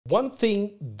One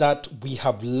thing that we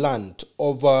have learned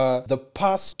over the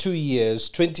past 2 years,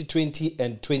 2020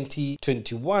 and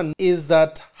 2021, is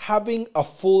that having a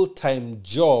full-time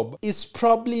job is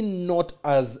probably not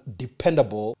as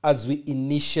dependable as we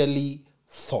initially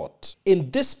thought. In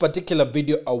this particular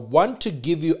video, I want to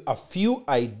give you a few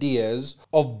ideas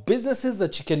of businesses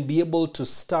that you can be able to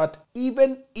start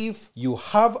even if you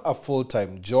have a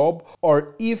full-time job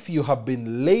or if you have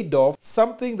been laid off,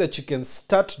 something that you can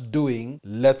start doing.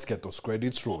 Let's get those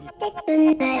credits rolling.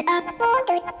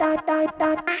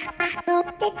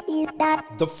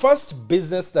 The first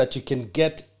business that you can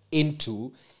get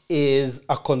into is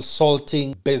a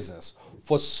consulting business.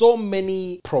 For so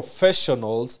many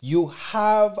professionals, you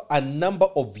have a number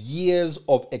of years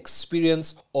of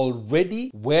experience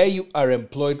already where you are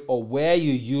employed or where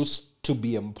you used to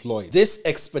be employed. This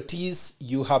expertise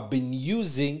you have been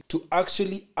using to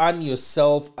actually earn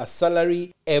yourself a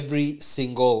salary every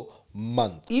single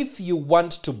month. If you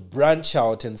want to branch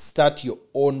out and start your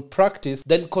own practice,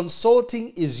 then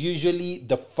consulting is usually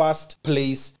the first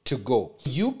place to go.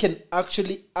 You can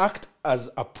actually act as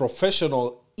a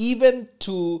professional even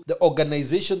to the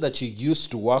organization that you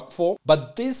used to work for,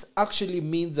 but this actually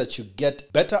means that you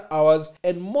get better hours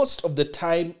and most of the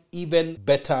time even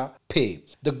better pay.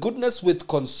 The goodness with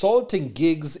consulting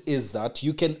gigs is that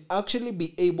you can actually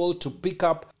be able to pick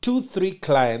up 2-3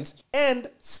 clients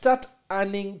and start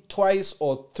earning 2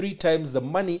 or 3 times the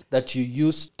money that you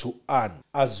used to earn.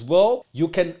 As well, you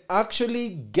can actually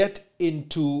get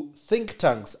into think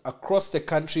tanks across the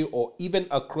country or even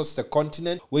across the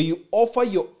continent where you offer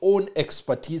your own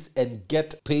expertise and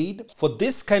get paid. For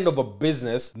this kind of a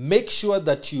business, make sure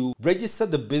that you register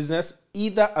the business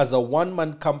either as a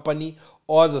one-man company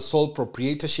or as a sole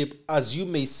proprietorship, as you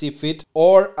may see fit,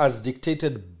 or as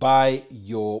dictated by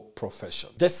your profession.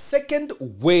 The second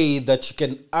way that you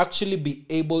can actually be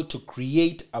able to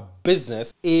create a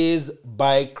business is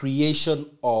by creation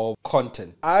of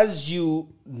content. As you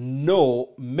know,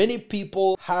 many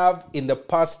people have in the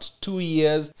past 2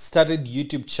 years started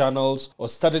YouTube channels or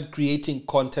started creating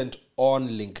content on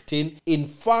LinkedIn. In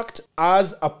fact,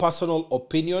 as a personal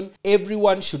opinion,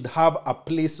 everyone should have a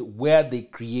place where they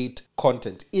create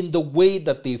content in the way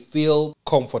that they feel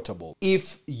comfortable.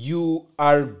 If you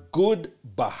are good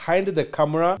behind the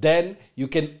camera, then you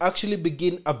can actually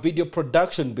begin a video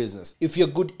production business. If you're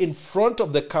good in front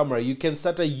of the camera, you can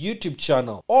start a YouTube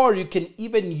channel, or you can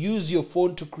even use your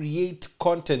phone to create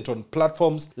content on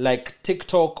platforms like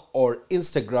TikTok or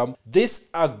Instagram. These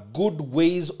are good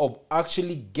ways of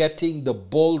actually getting the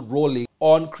ball rolling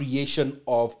on creation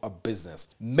of a business.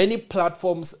 Many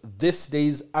platforms these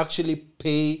days actually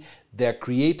pay their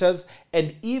creators,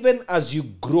 and even as you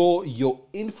grow your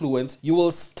influence, you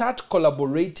will start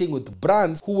collaborating with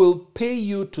brands who will pay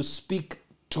you to speak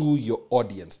to your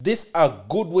audience. These are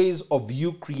good ways of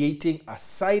you creating a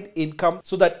side income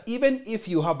so that even if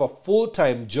you have a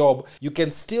full-time job, you can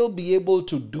still be able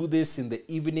to do this in the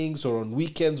evenings or on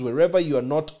weekends, wherever you are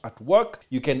not at work.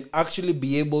 You can actually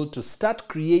be able to start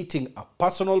creating a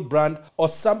personal brand or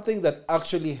something that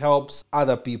actually helps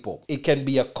other people. It can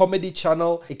be a comedy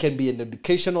channel, it can be an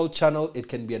educational channel, it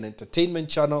can be an entertainment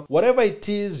channel. Whatever it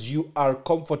is you are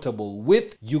comfortable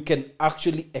with, you can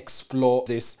actually explore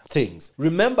these things.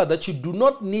 Remember that you do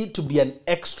not need to be an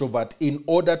extrovert in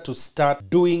order to start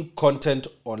doing content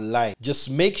online.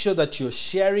 Just make sure that you're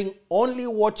sharing only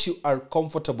what you are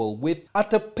comfortable with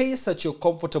at the pace that you're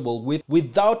comfortable with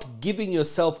without giving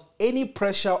yourself any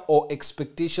pressure or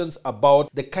expectations about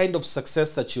the kind of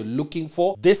success that you're looking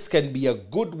for. This can be a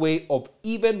good way of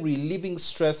even relieving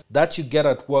stress that you get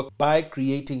at work by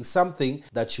creating something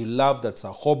that you love, that's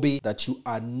a hobby that you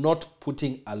are not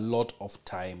putting a lot of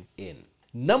time in.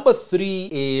 Number 3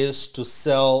 is to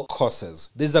sell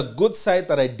courses. There's a good site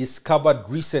that I discovered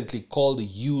recently called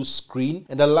Uscreen,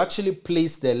 and I'll actually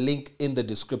place their link in the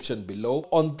description below.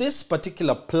 On this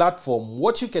particular platform,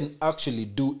 what you can actually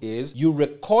do is you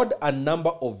record a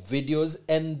number of videos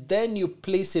and then you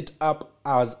place it up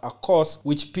as a course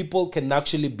which people can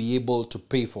actually be able to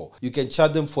pay for. You can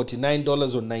charge them $49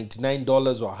 or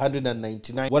 $99 or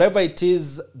 $199, whatever it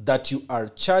is that you are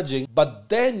charging, but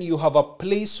then you have a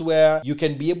place where you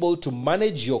can be able to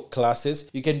manage your classes.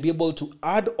 You can be able to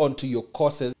add onto your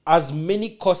courses as many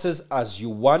courses as you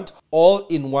want, all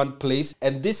in one place,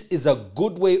 and this is a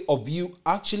good way of you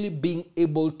actually being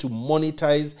able to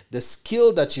monetize the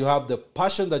skill that you have, the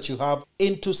passion that you have,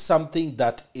 into something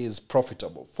that is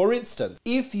profitable. For instance,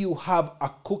 if you have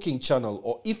a cooking channel,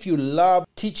 or if you love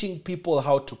teaching people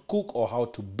how to cook or how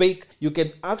to bake, you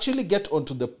can actually get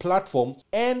onto the platform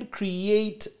and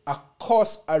create a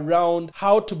course around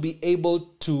how to be able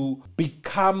to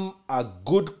become a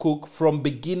good cook from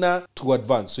beginner to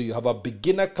advanced. So you have a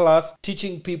beginner class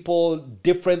teaching people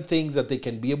different things that they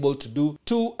can be able to do,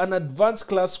 to an advanced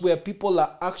class where people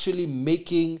are actually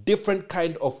making different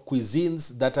kind of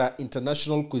cuisines that are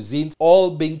international cuisines,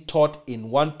 all being taught in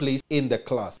one place in the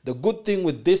class. The good thing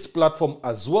with this platform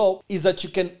as well is that you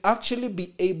can actually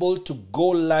be able to go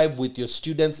live with your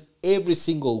students every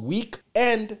single week,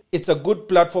 and it's a good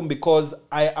platform because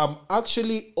I am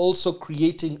actually also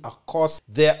creating a course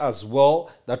there as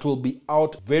well that will be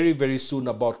out very, very soon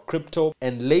about crypto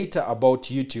and later about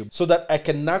YouTube, so that I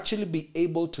can actually be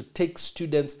able to take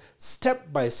students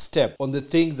step by step on the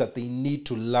things that they need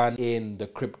to learn in the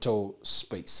crypto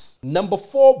space. Number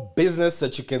 4 business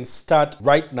that you can start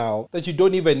right now that you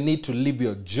don't even need to leave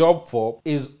your job for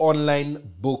is online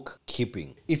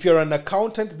bookkeeping. If you're an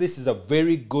accountant, this is a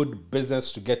very good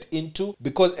business to get into,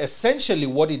 because essentially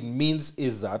what it means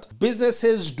is that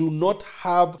businesses do not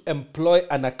employ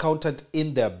an accountant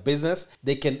in their business.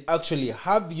 They can actually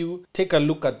have you take a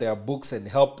look at their books and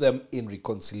help them in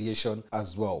reconciliation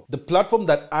as well. The platform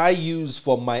that I use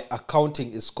for my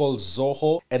accounting is called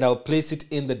Zoho, and I'll place it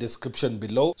in the description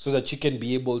below so that you can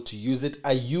be able to use it.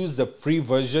 I use the free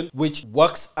version, which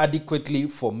works adequately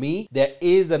for me. There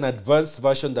is an advanced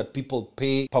version that people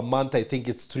pay per month. I think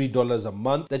it's $3 a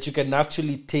month that you can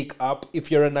actually take up.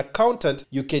 If you're an accountant,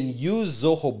 you can use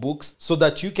Zoho Books so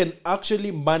that you can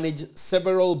actually manage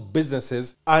several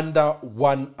businesses under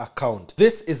one account.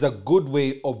 This is a good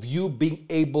way of you being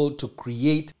able to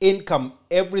create income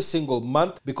every single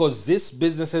month, because these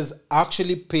businesses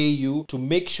actually pay you to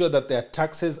make sure that their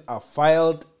taxes are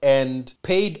filed and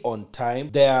paid on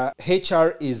time. Their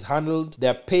HR is handled,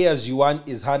 their pay as you earn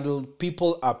is handled,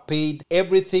 people are paid,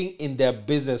 everything in their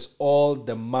business, all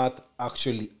the math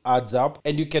actually adds up,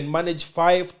 and you can manage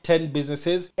 5-10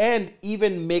 businesses and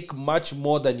even make much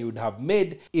more than you would have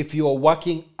made if you are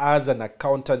working as an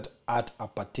accountant at a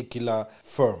particular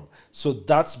firm. So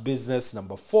that's business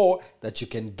number 4 that you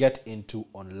can get into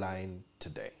online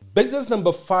today. Business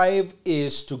number 5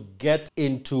 is to get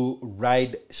into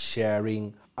ride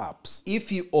sharing apps.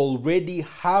 If you already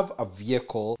have a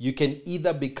vehicle, you can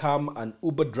either become an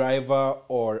Uber driver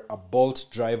or a Bolt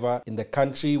driver. In the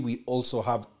country, we also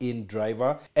have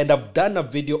InDriver, and I've done a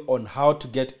video on how to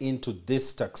get into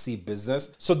this taxi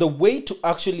business. So the way to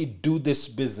actually do this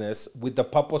business, with the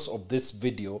purpose of this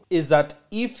video, is that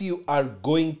if you are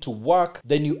going to work,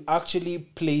 then you actually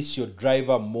place your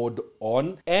driver mode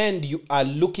on, and you are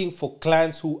looking for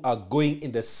clients who are going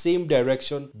in the same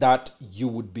direction that you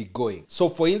would be going. So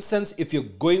for instance, if you're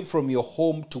going from your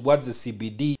home towards the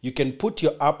CBD, you can put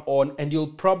your app on and you'll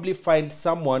probably find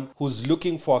someone who's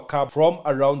looking for a cab from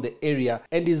around the area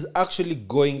and is actually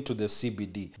going to the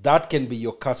CBD. That can be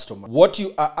your customer. What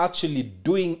you are actually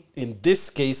doing in this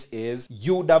case is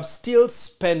you would have still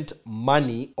spent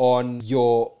money on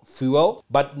your fuel,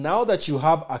 but now that you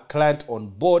have a client on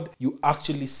board, you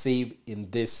actually save in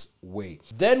this way.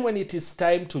 Then when it is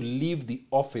time to leave the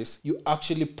office, you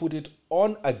actually put it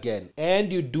on again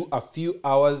and you do a few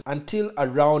hours until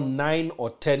around 9 or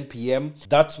 10 p.m.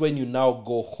 That's when you now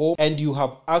go home and you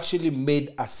have actually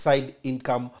made a side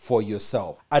income for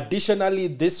yourself. Additionally,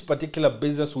 this particular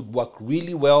business would work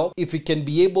really well if you can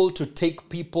be able to take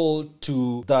people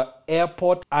to the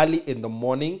airport early in the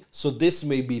morning. So this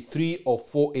may be 3 or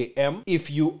 4 a.m.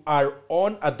 If you are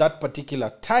on at that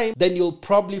particular time, then you'll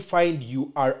probably find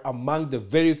you are among the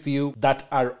very few that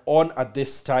are on at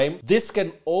this time. This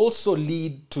can also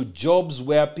lead to jobs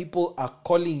where people are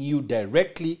calling you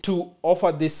directly to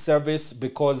offer this service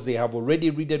because they have already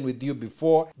ridden with you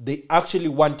before. They actually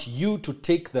want you to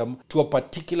take them to a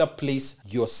particular place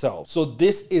yourself. So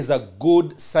this is a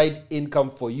good side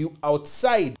income for you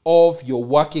outside of your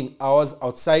working hours,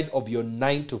 outside of your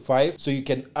 9 to 5, so you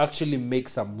can actually make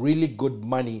some really good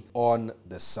money on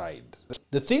the side.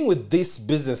 The thing with these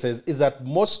businesses is that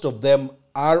most of them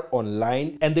are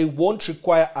online and they won't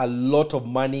require a lot of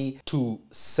money to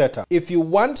set up. If you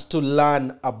want to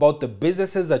learn about the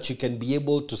businesses that you can be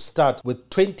able to start with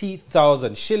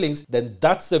 20,000 shillings, then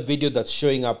that's the video that's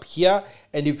showing up here.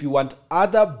 And if you want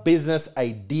other business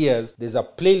ideas, there's a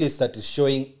playlist that is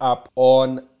showing up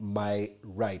on my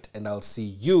right, and I'll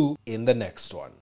see you in the next one.